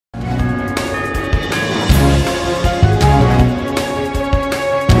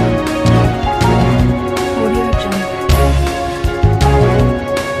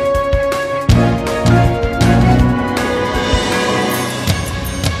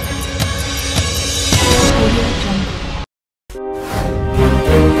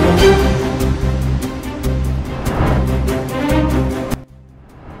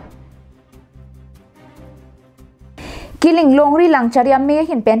Kiling longri lang charia me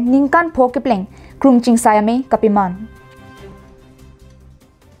hin pen ningkan pho kepleng krung ching saya me kapiman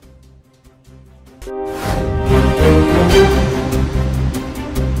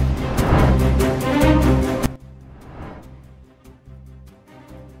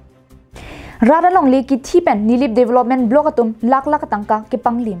Rada long le ki thi pen nilip development block atum lak lak tangka ke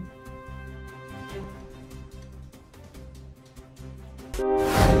panglim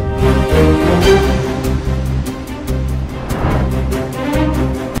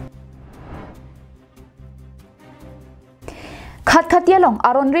Khat khatia long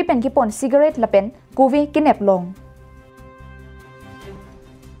aron ri pen ki pon cigarette la pen kuvi kinep long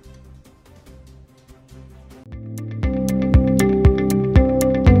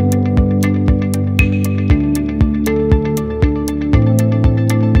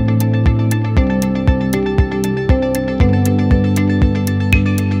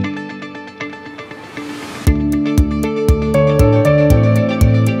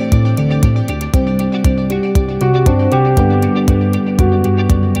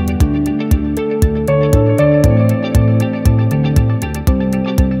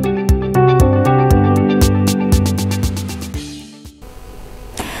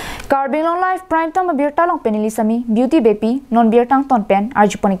KAL Live Prime Time beer talong penili sami beauty baby non beer tang ton pen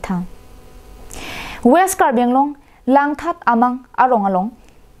arjuponik thang West Karbinglong lang that amang arong along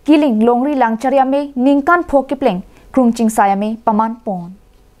kiling longri lang chariame ningkan phokipleng krungching sayame paman pon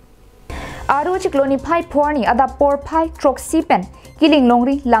Aru chikloni phai phorni ada por phai troxy pen kiling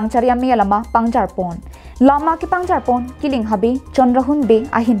longri lang chariame lama pangjar pon lama ki pangjar pon kiling habi chonrahun be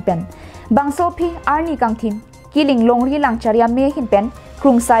ahin pen bangso phi arni kangthim kiling longri lang chariame hin pen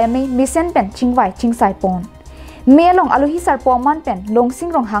krung sayame misen pen chingwai chingsai pon melong aluhi sar poman pen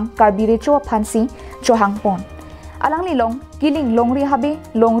longsing rong hang karbire cho phansi cho hang pon alangli long kiling longri habe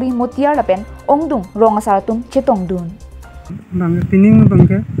longri motiar la pen ongdung rong asaratum chetong dun bang pining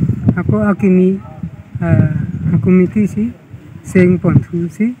bangke ako akini aku miti si seng pon thu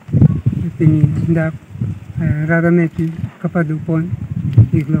si pini ndak rada meti kapadu pon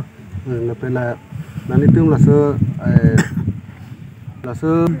iglo na pela nani tum la so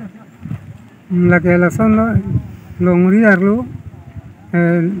la que la son longri arlo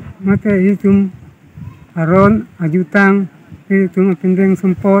mate itum aron ajutang itum pindeng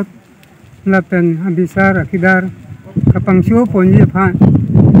sempot la pen habisar akidar kapang sio ponje phan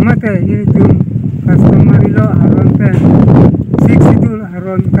mate itum customer lo aron pen 6 idul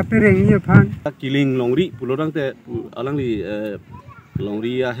aron kapereng ye phan kiling longri pulorang te alangli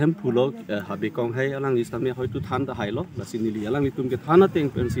longri hem pulo habe kong hai alang li same hoi tu than da hai lo la sinili alang li tum ke thana teng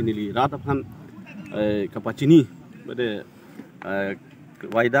pen sinili rat phan kapachini bade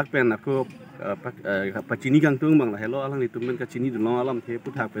waidak pen aku kapachini kang tung mang la hello alang li tum pen kachini du long alam the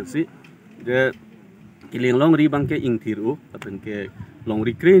puthak pen si de kiling longri bang ke ing thiru pen ke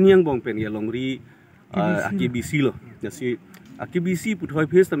longri kreniang bong pen ye longri akbc lo si akbc puthoi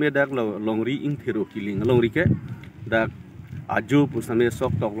face tame dak longri ing thiru kiling longri ke dak Aju pusame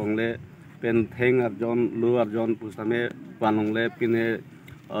sok tok longle pen theng arjon lu arjon pusame panongle pine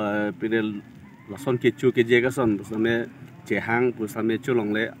lason kechu ke jega son pusame chehang pusame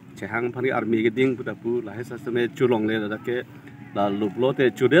chulongle chehang phani army ke ding putapu la hesa same chulongle la ke la luplote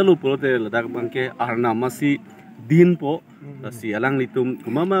chudelu plote la dak bangke arna masi din po si alang litum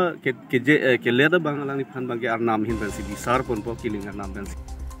kumama ke leda bang alang ni phan bangke arnam hin ben si bisar pon po kiling arnam ben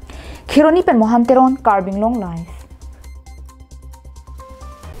Khironi pen mohanteron Karbinglong live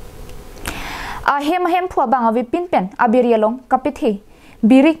hem phua bang avi pin pen abirialong kapithi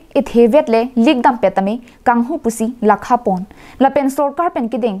birik ithevet le ligdam petame kanghu pusi lakha pon la pen sarkar pen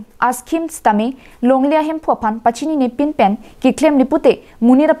kiding askim stame longlia hem phua phan pachini ne pin pen ki claim ni pute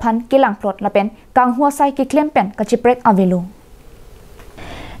munira phan kelang plot la pen kanghu sai ki claim pen kachiprek avelo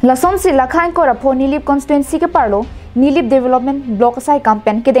la somsi lakhain ko rapho nilip constituency ke parlo nilip development block sai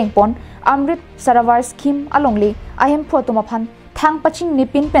campaign kiding pon amrit saravar scheme alongli ahem phua tuma phan thang paching ni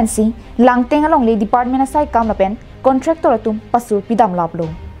pin pensi langteng along le department asai kam la pen contractor atum pasur pidam lablo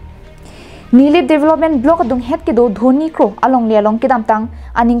nilip development block dung het ke do dhoni kro along le along kidam tang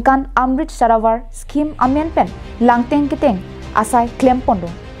aningkan amrit saravar scheme amen pen langteng kiteng asai claim pondo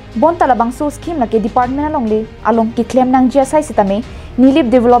bon talabang so scheme la ke department along le along ki claim nang ji asai sitame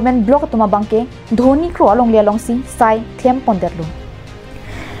nilip development block tuma bangke dhoni kro along le along si sai claim ponderlo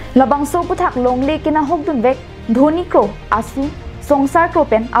labang so puthak long le kina hokdun vek dhoni kro asu songsar kro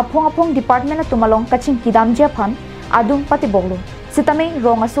pen apong department tumalong kaching kidam je phan adung pati boglo sitame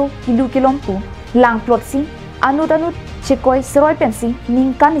rong aso kilu kilom pu lang plot si anut chikoi seroi pensi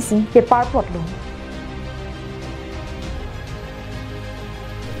ningkanisi paper plot lo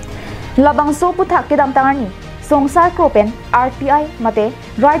labangso puthak ke dam tangani songsar kropen RTI mate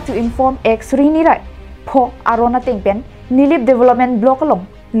right to inform x rini right pho arona tengpen nilip development block long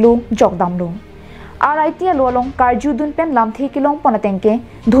lu jokdam lu RIT along karju dun pen lamthi kilong ponatengke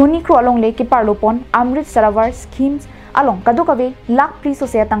dhoni kro along le ki parlopon amrit saravar schemes along kadukave lak pri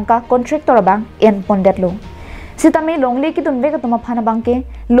societangka contractor bang en pondet lo sitame longle ki dun vega tuma phana bangke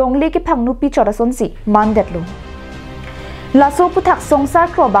longle ki phangnu pi chora sonsi mandet lo laso puthak songsar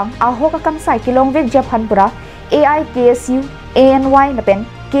kro bang aho ka kam sai kilong vek japan pura AI KSU ANY napen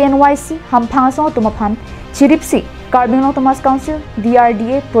KNYC hamphang so tuma phan chiripsi Carbon Thomas Council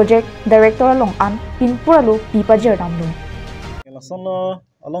DRDA Project Director along an pinpuralo pipajer damlo lasono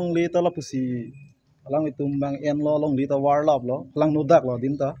along lita la pusi alang itum bang en lo along lita war lab lo alang no dak lo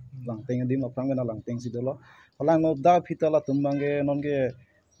dinta lang teng dim lo prang na lang teng sidolo alang no dak phita la tumbang ge non ge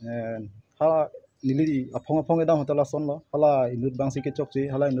ha nili apong edam hotala son lo hala inut bang sike chokchi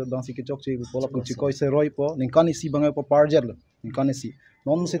hala inut bang sike chokchi pola puchi koi se roi po ningkani si bang po parjet lo ningkani si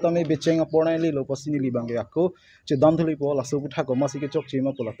non sitame beceng apornai li lo pasini li bang ge ako che dam thuli po la so putha ko ma sike chokchi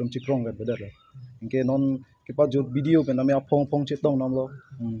ma pola tum chikrong ge bedar inke non ke pa jot video pe name apong chetong nam lo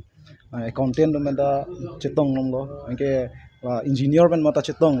accountant men da chetong nam lo inke engineer ben mata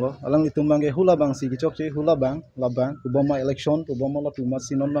chetong lo alang itum bang ge hula bang sike chokchi hula bang la bang ubama election ubama la tuma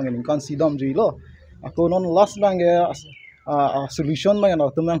sinon bang ningkan sidam jui lo ako non last bang ge solution bang na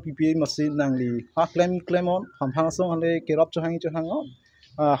tumang PPA machine nang li ha claim on hamhang song hale kerap chohangi on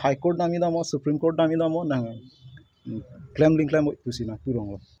High Court nami damo Supreme Court nami damo nang claim pusina purong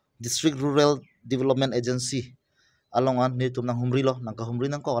lo District Rural Development Agency alongan ni tumnang humri lo nang ka humri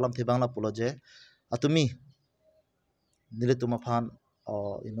nang ko alam thebang la puloje atumi nile tumaphan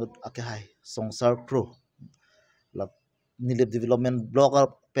inut ake hai songsar pro la nilip development block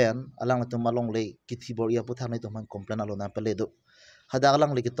pen alang tum along le kithi boria puthang nai tumang complain alo na pele do hada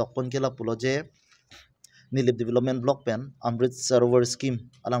alang le ki tokpon kela puloje nilip development block pen amrit server scheme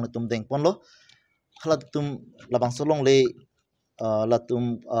alang tum deng pon lo khala tum labang solong le la tum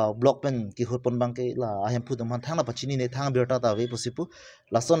block pen ki hopon bang ke la ahem pu tum thang na pachini ne thang berta ta ve pusipu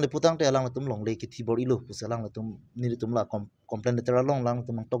la son le putang te alang tum long le ki thi bori lo pusalang tum nili tum la complain letter along lang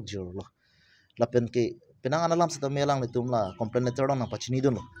tum tok jor lo la pen ke penang analam sa tum alang tum la complain letter na pachini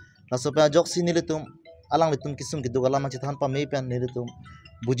don lo la so pa jok si nili tum alang tum kisum ki dugala ma chithan pa me pen nili tum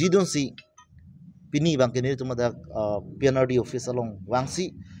buji don si pini bang kini tu mada PNRD office along wangsi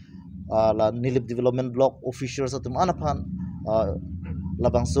la nilip development block officials atum anapan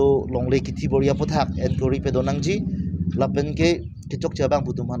labang so longle kiti boria pothak enquiry pe donangji lapen ke kichok chabang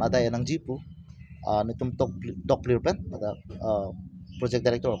putuman ada enangji pu nitum tok clear pen ada project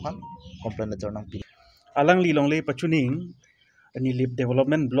director kan complain letter nang pi alang li longle pachuning nilip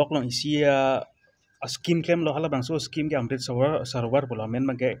development block long isia scheme claim lo hala bang so scheme ke amrit server bola men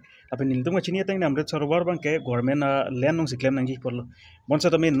bang ke tapi niltung chini tang amrit server bang ke government land long si claim nang ji por lo bon sa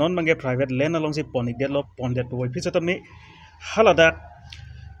tami non bang ke private land along si ponik det lo pon det boy phi sa tami hala da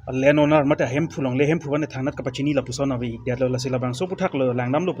land owner mata hem phulong le hem phuban thangnat ka pachini la puson avi det lo la sila bang so puthak lo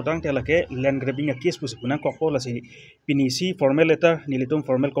langnam lo putang te la ke land grabbing a case pus punang kokpo la si pinisi formal letter nilitum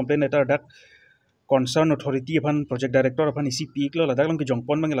formal complaint letter dak concern authority upon project director upon ICP lo ladak long ki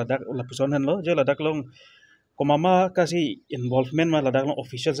jongpon mang ladak la puson han lo je ladak long komama kasi involvement ma ladak long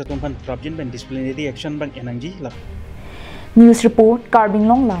officials atum pan prabjin ben disciplinary action bang enangji la news report Carbon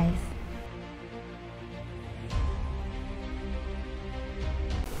Long Live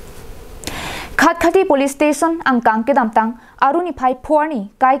Khatkhati police station angkang ke damtang aruni phai phorni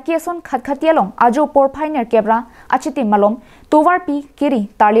kai keson khatkhati along ajo por phai ner kebra achiti malom tovar pi kiri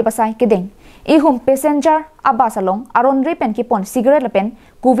tarli basai kedeng ihum passenger abas along aron repen ki pon cigarette lapen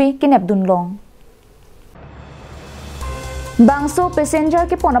kuvi kinep dun long bangso passenger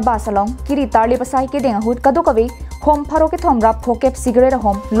ki pon abas along kiri tarli basai kedeng ahut kadu kavi hom pharo ke thomra phokep cigarette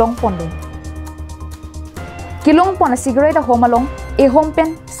hom long pon lo kilong pon cigarette hom along e hom pen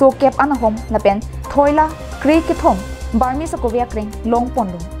so cap an hom lapen thoila kre ki thom barmi sakovia kreng long pon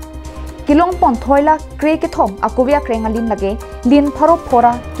lo kilong pon thoila kre ki thom akovia kreng alin lage lin pharo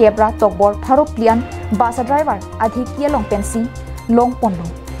phora kebra tokbor pharo plian basa driver adhi kia long pensi long pon lo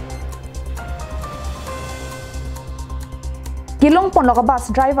kilong pon loga bus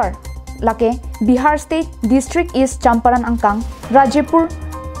driver lake Bihar State District East Champaran angkang Rajipur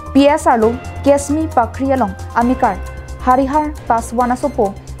PSR lo Kesmi Pakri along Amikar Harihar Paswana Sopo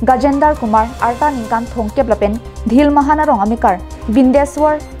Gajendar Kumar Arta Ningkan Thongkep Lapen Dhil Mahana Rong Amikar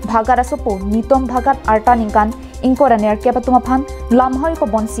Bindeswar Bhagara Sopo Nitom Bhagat Arta Ningkan Inkoraner Kepatuma Phan Lamhoi Ko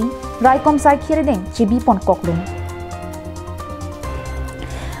Bonsi Raikom Sai Khiredeng Chibi Pon Koklung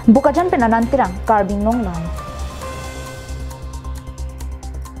bukajan penanan tirang karbing long lai.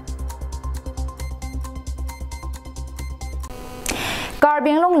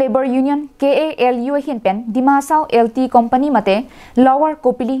 Karbinglong Labor Union KALU hin pen Dimasao LT Company mate Lower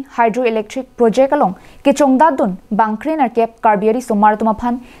Kopili Hydroelectric Project along Kichongda dun Bangkrenar Kep Karbiari Somar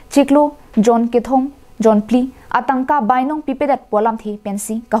Tumaphan Chiklo John Kithom John Pli Atangka Bainong Pipedat Polam thi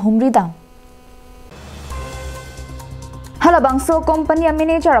pensi kahumri dam Halabangso Company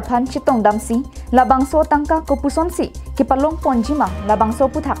Manager aphan Chitong Damsi Labangso Tangka Kopusonsi Kipalong Ponjima Labangso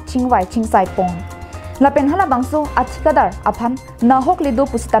Puthak Chingwai Chingsai Pon Lapen hala bangso athikadar aphan nahok lido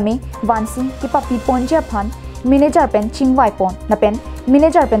pustame wansi kipapi ponje aphan manager pen chingwai pon lapen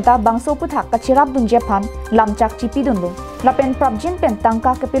manager pen ta bangso puthak kachirap dunje aphan lamchak chipi dunlo lapen prabjin pen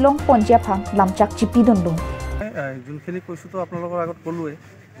tangka kapilong ponje aphan lamchak chipi dunlo যোনখিনি কৈছো তো আপোনালোকৰ আগত ক'লোৱে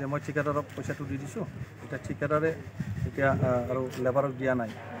যে মই ঠিকাদাৰক পইচাটো দি দিছোঁ এটা ঠিকাদাৰে এতিয়া আৰু লেবাৰক দিয়া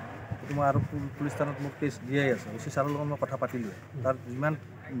নাই এইটো মই আৰু পুলিচ থানাত মোক কেছ দিয়াই আছে অচি ছাৰৰ লগত মই কথা পাতিলোঁ তাৰ যিমান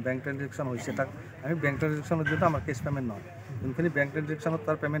বেংক ট্ৰানজেকশ্যন হৈছে তাক আমি বেংক ট্ৰানজেকশ্যনত দিওঁতে আমাৰ কেছ পে'মেণ্ট নহয় যোনখিনি বেংক ট্ৰানজেকশ্যনত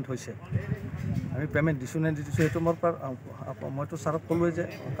তাৰ পে'মেণ্ট হৈছে আমি পে'মেণ্ট দিছোঁ নে দিছোঁ সেইটো মোৰ মইতো ছাৰক ক'লোৱে যে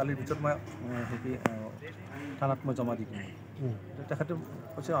কালিৰ ভিতৰত মই সেইখিনি থানাত মই জমা দি দিম তেখেতে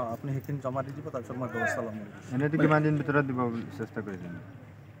কৈছে আপুনি সেইখিনি জমা দি দিব তাৰপিছত মই ব্যৱস্থা ল'ম এনেইতো কিমান দিন ভিতৰত দিব চেষ্টা কৰিছিল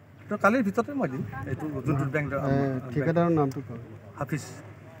তো কালিৰ ভিতৰতে মই দিম এইটো যোনটো বেংক ঠিকাদাৰৰ নামটো হাফিজ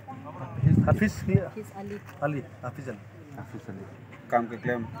হাফিজ আলি হাফিজ আলি काम के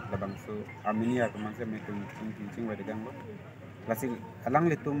claim labang so armenia kaman se metum ching wa degang lo lasing alang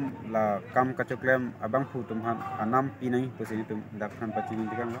litum la kam ka claim abang fu tum han anam pinai posini tum dak han paching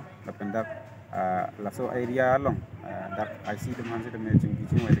degang lo la pendak la so area long dak ic tum han se tum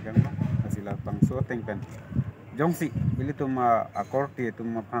ching wa degang lo lasila bang so teng pen jongsi ilitum akorti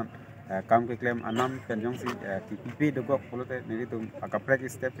tum phan काम के क्लेम अनाम पेंजों से टीपी दगो पोलोते नेरी तुम अकप्रेक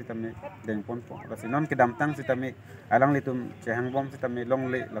स्टेप से तमे देंगपोन पो लसी नॉन के दामतांग से तमे अलांग ले तुम चेहंग बम से तमे लोंग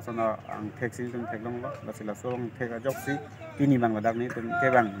ले लसना अंग टेक से तुम टेक लोंग लो लसी लसोंग टेक जॉक सी पिनी बांग लदाक ने तुम के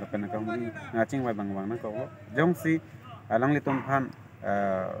बांग लपन का मुरी नाचिंग वाई बांग बांग न को जोंग सी अलांग ले तुम फान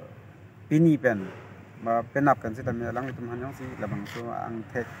पिनी पेन पेनाप पेन से तमे अलांग ले तुम हान जोंग सी लबांग सो अंग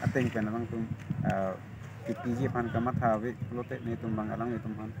टेक अतेंग पेन अलांग तुम PPG pan kamat hawe lote ne tum bang alang ne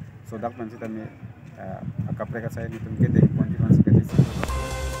tum han sodak pan sita me akapre ka sai ne tum ke dek pon pan sita desi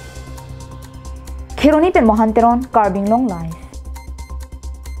Khironi pen mohanteron carbing long life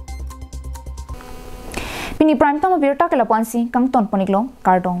Pini prime time virta kala pansi kang ton poniklong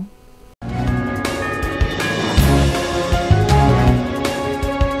kardong